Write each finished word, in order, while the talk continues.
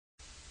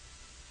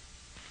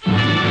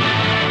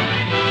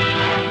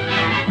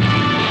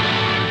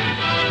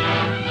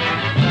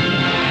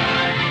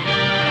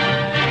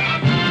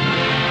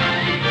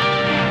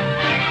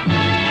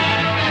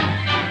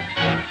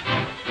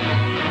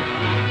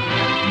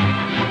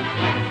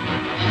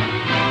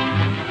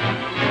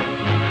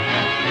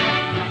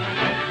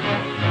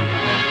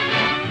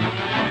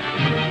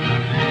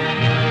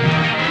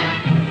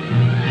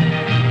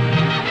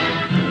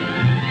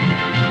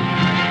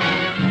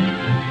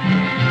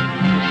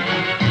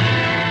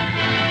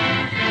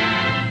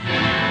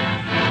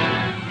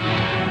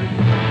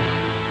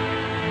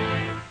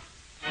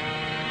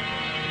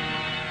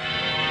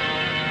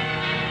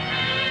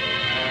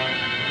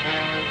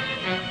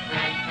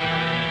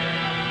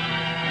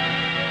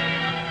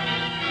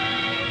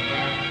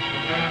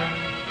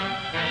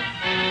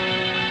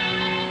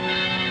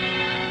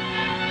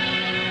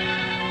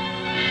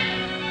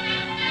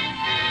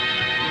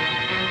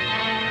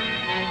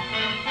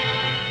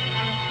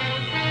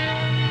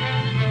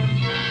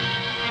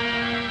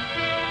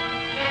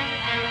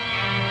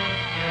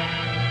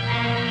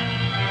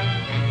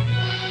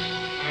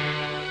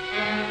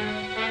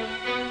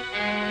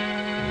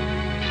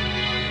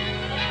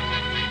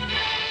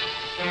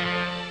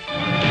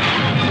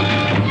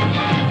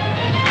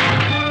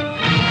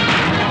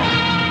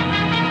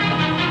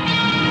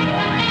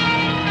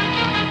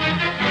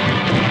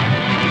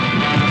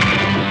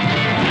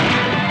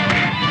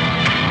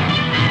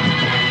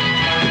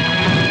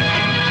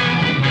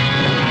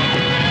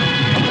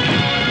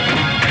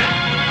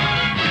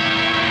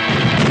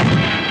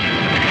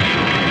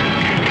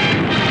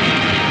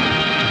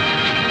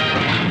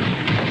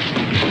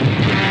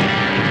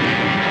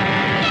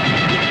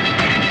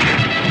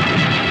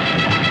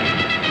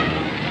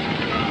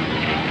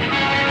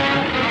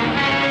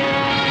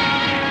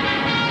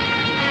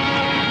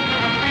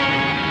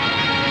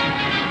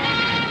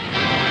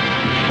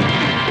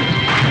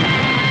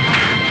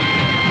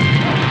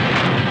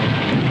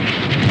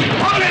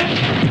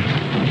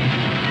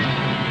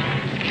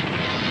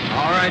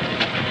right.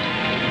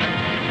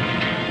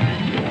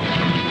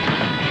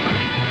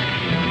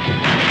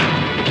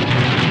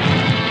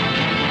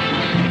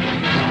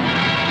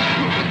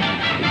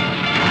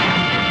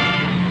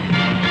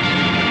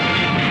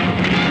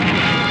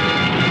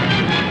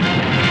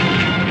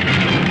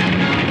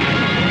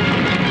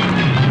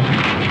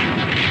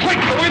 Quick,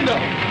 the window!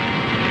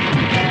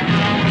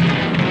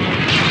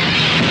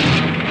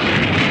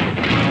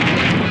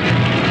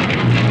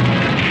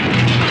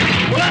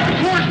 Well, that's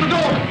towards the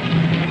door!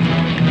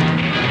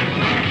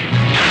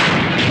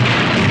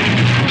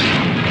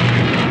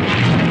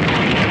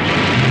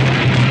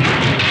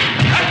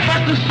 That's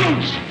Buster's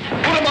suits!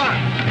 Put him on!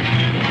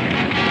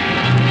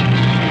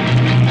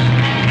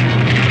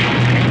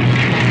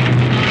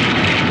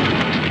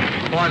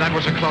 Boy, that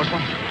was a close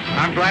one.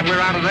 I'm glad we're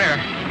out of there.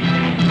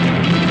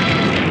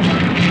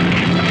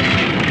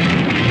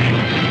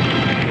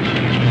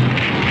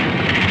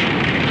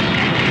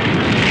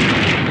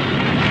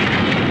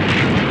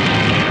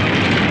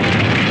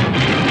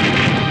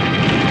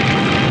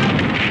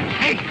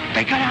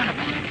 They got out of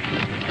it.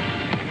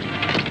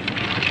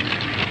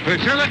 We're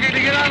sure lucky to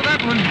get out of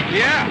that one.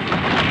 Yeah.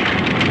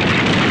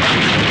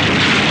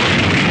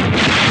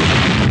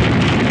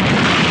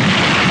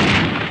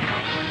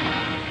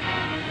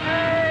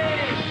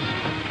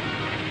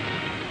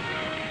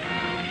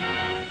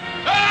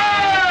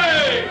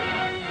 Hey!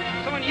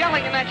 Someone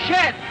yelling in that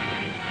shed.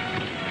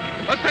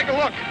 Let's take a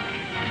look.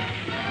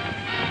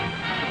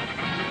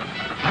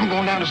 I'm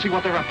going down to see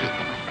what they're up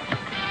to.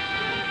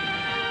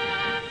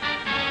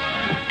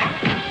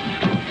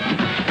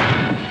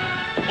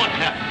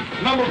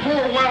 Number 4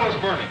 well is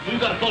burning. We've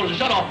got to close the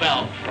shutoff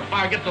valve. If the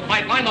fire gets the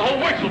pipeline, the whole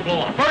works will blow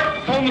up.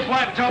 Bert, phone the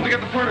plant and tell them to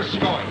get the furnaces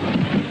going.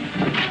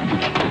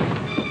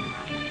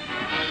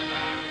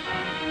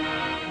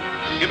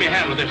 Give me a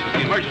hand with this. It's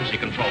the emergency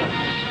control.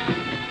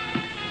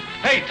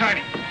 Hey,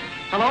 Tiny.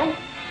 Hello?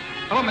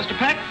 Hello, Mr.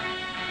 Peck.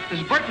 This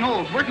is Bert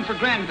Knowles working for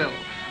Granville.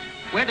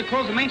 We had to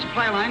close the main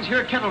supply lines here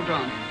at Kettle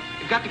Drum.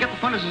 We've got to get the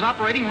furnaces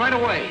operating right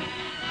away.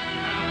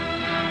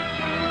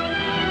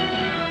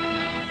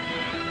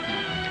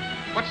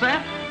 What's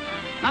that?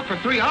 Not for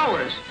 3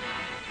 hours.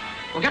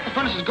 We'll get the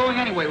furnaces going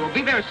anyway. We'll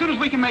be there as soon as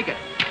we can make it.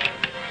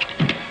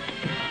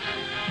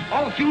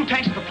 All the fuel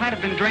tanks at the plant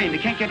have been drained. They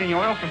can't get any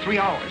oil for 3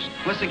 hours.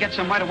 Unless they get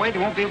some right away, they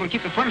won't be able to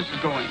keep the furnaces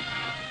going.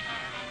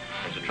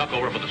 There's a truck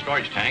over for the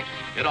storage tanks.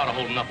 It ought to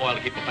hold enough oil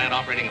to keep the plant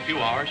operating a few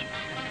hours.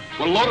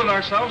 We'll load it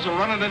ourselves and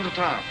run it into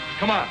town.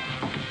 Come on.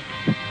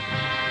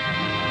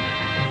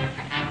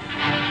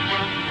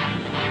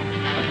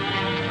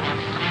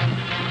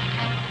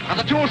 Are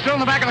the tools still in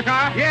the back of the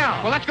car?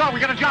 Yeah. Well, let's go. We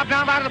got a job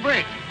down by the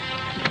bridge.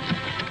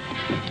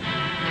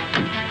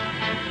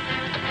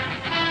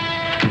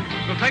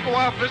 It'll take a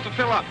while for this to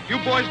fill up. You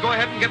boys go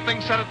ahead and get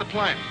things set at the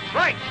plant.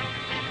 Right.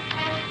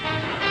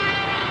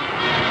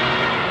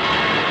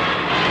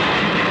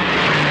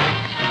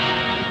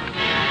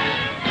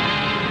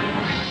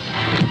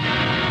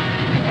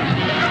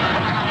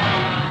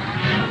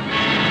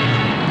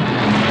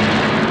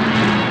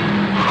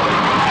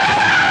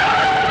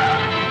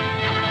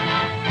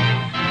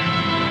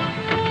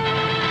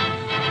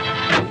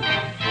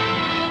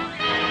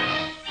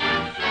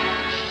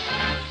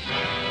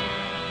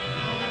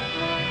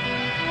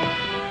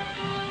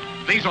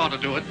 These ought to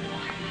do it.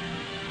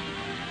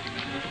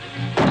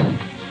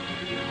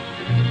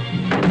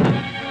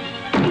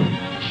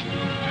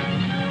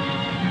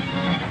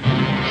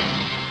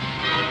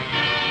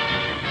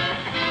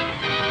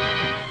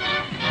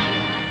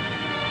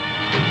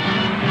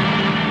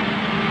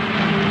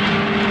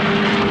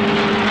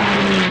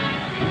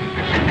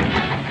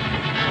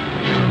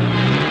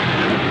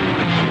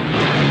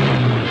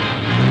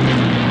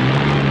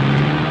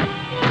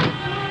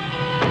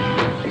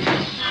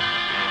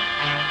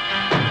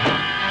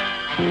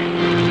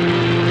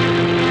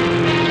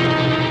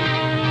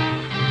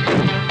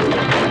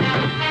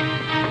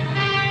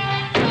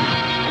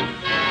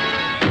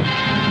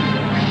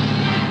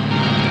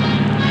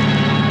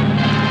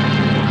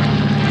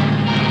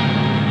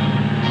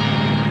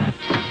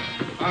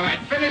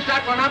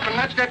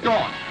 Let's get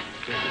going.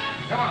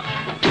 Come on.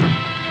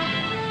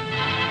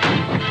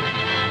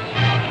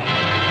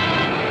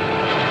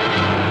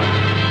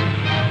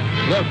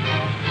 Look.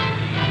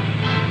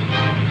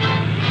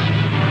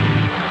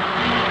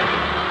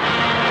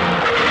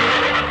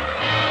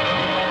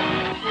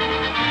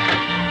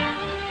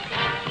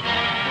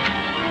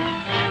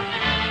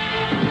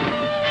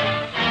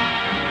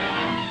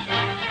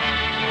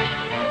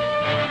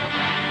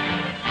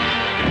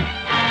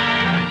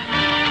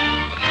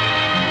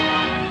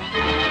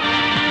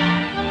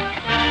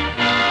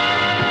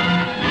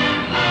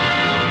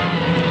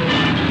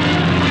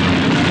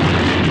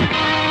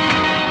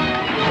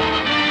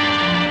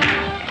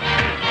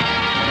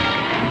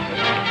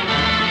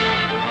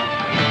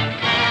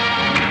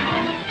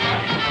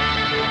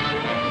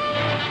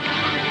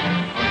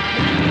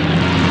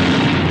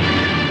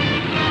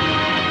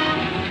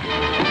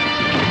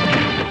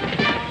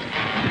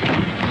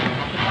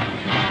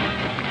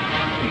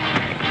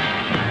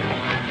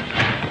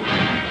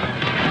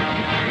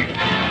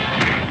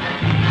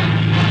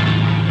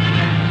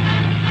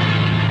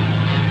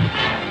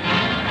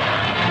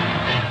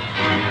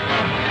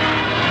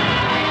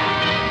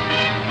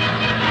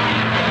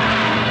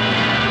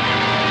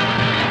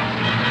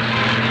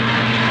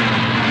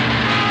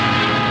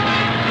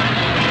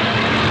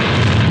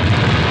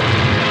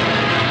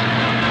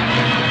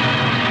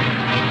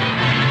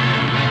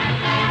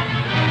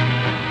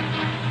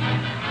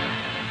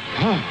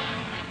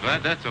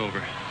 that's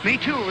over. Me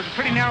too. It was a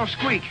pretty narrow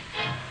squeak.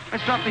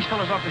 Let's drop these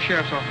fellas off the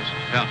sheriff's office.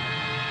 Yeah.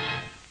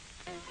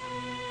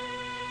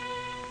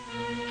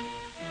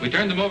 We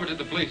turned them over to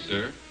the police,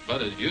 sir.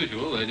 But as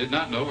usual, they did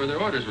not know where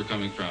their orders were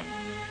coming from.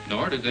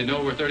 Nor did they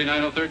know where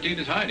 39013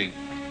 is hiding.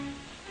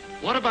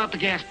 What about the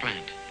gas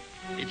plant?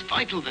 It's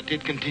vital that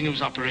it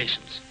continues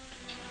operations.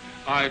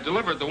 I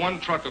delivered the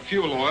one truck of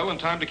fuel oil in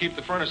time to keep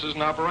the furnaces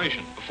in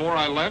operation. Before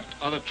I left,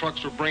 other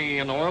trucks were bringing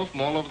in oil from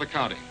all over the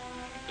county.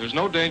 There's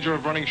no danger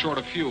of running short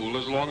of fuel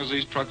as long as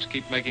these trucks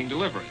keep making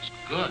deliveries.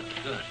 Good,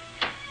 good.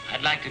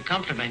 I'd like to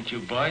compliment you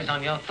boys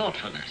on your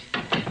thoughtfulness.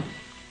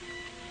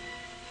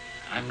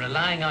 I'm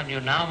relying on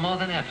you now more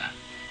than ever.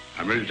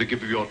 I'm ready to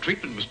give you your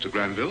treatment, Mr.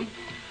 Granville.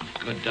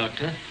 Good,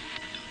 Doctor.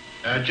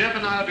 Jeff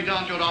and I will be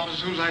down to your office as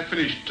soon as I've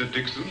finished,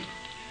 Dixon.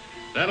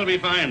 That'll be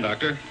fine,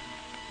 Doctor.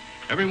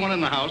 Everyone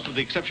in the house, with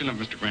the exception of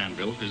Mr.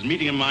 Granville, is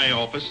meeting in my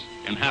office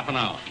in half an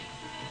hour.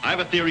 I have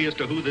a theory as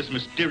to who this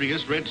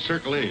mysterious red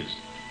circle is.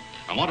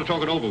 I want to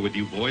talk it over with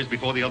you boys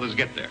before the others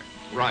get there.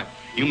 Right.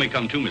 You may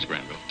come too, Miss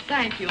Granville.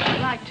 Thank you. I'd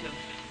like to.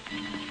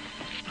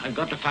 I've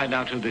got to find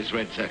out who this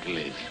red circle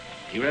is.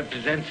 He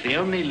represents the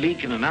only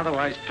leak in an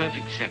otherwise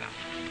perfect setup.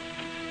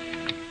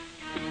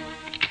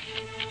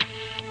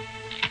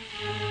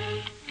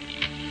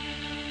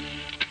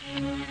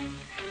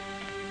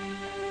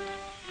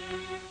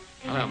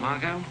 Hello,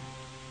 Marco.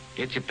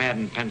 Get your pad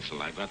and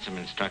pencil. I've got some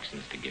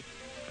instructions to give.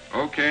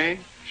 Okay,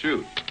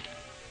 shoot.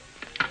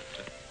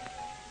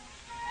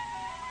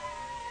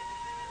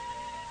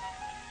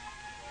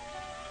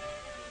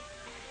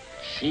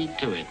 See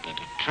to it that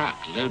a truck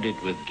loaded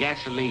with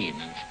gasoline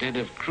instead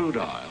of crude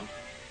oil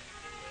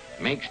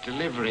makes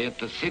delivery at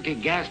the city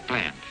gas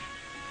plant.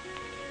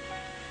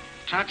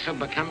 Trucks will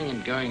be coming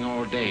and going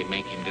all day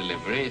making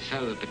delivery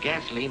so that the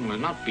gasoline will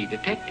not be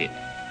detected.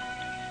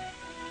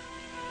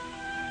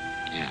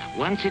 Yeah,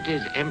 once it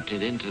is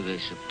emptied into the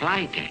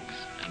supply tanks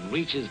and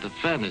reaches the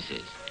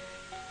furnaces,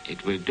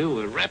 it will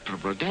do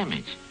irreparable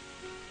damage.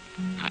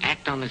 Now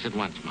act on this at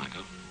once,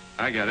 Marco.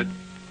 I get it.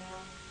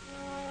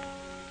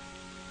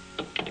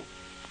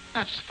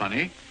 That's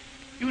funny.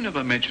 You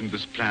never mentioned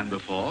this plan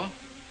before.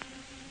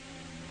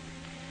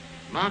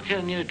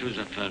 Marco knew it was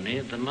a phony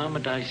at the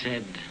moment I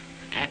said,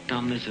 act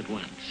on this at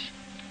once.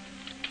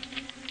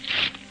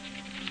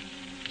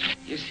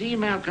 You see,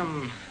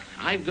 Malcolm,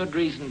 I've good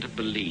reason to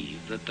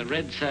believe that the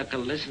Red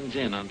Circle listens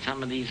in on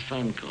some of these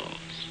phone calls.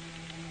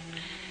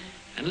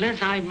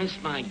 Unless I miss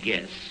my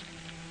guess,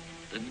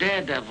 the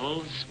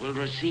Daredevils will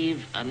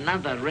receive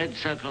another Red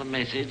Circle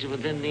message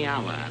within the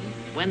hour.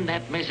 And when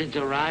that message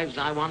arrives,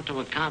 I want to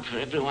account for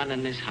everyone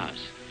in this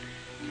house.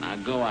 Now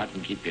go out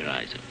and keep your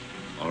eyes open.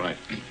 All right.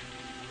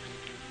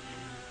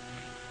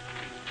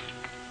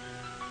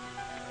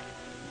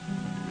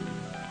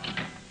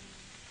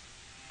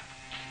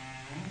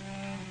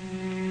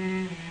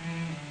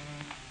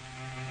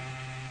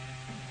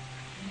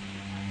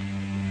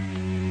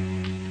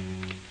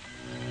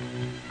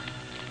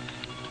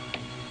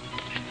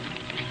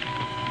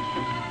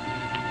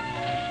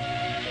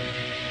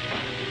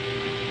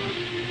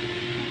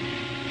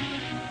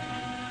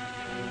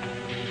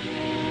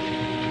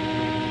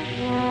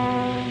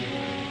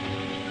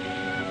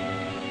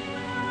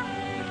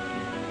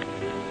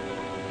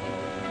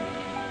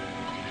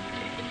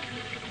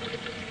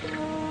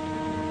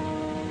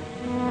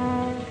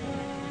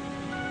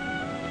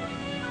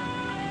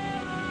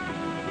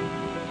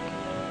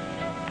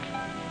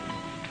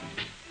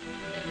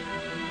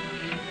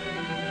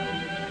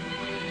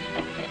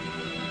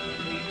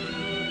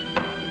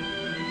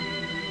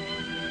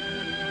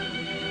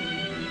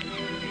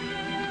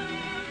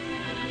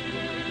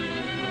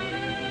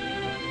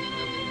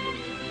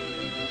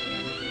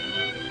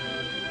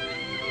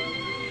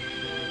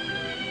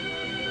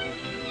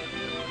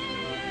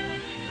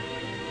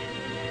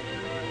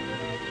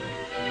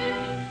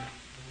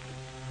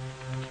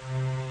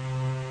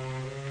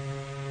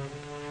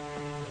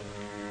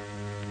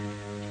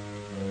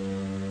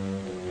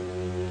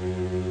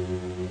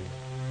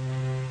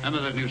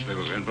 Another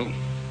newspaper, Granville.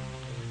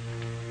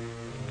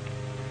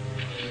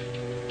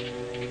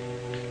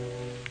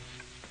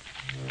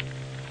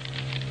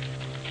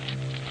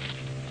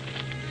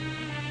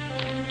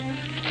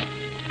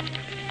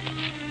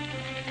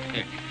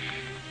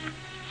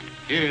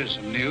 Here's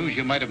some news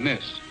you might have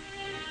missed.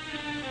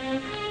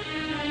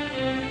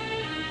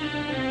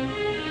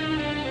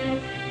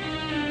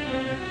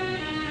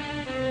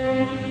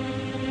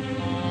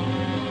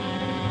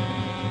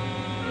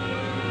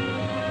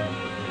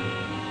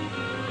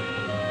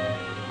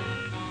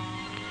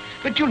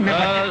 But you'll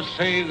never...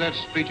 Save that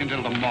speech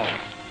until tomorrow.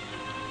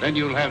 Then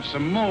you'll have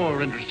some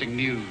more interesting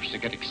news to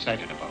get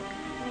excited about.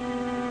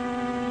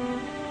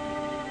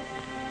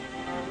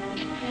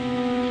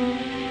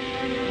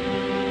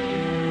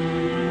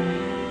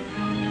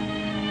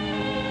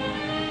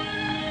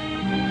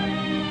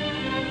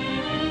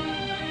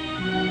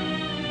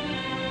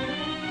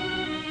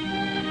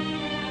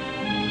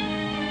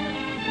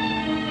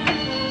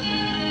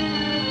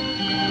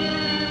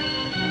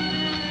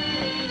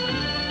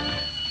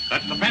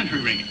 That's the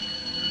pantry ringing.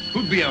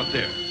 Who'd be out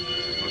there?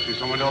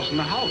 someone else in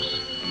the house.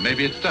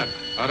 Maybe it's stuck,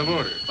 out of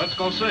order. Let's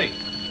go see.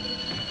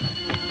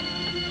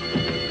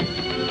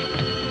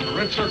 The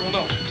red circle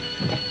note.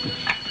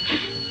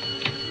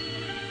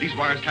 These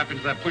wires tap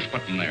into that push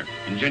button there.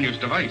 Ingenious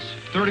device.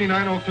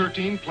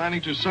 39013, planning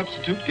to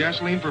substitute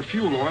gasoline for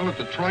fuel oil at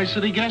the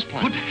Tri-City gas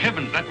plant. Good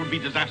heavens, that would be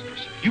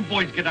disastrous. You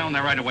boys get down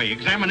there right away.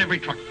 Examine every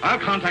truck. I'll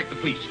contact the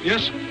police.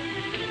 Yes, sir.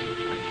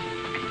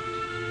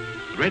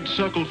 The red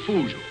circle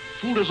fooled you.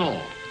 Fooled us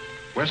all.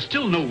 We're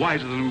still no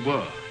wiser than we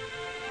were.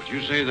 But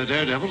you say the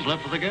Daredevils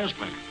left for the gas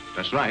plant.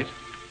 That's right.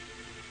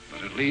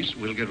 But at least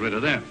we'll get rid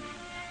of them.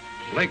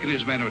 Blake and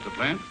his men are at the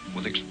plant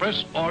with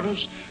express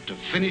orders to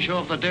finish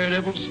off the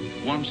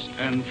Daredevils once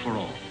and for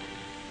all.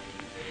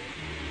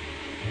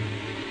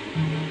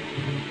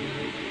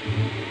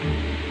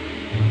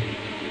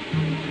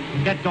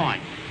 Get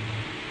going.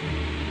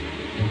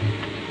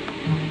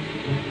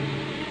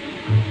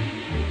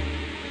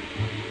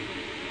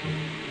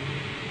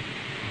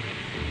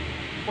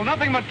 Well,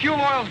 nothing but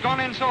fuel oil's gone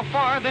in so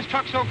far. This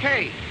truck's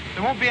okay.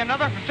 There won't be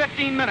another for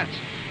 15 minutes.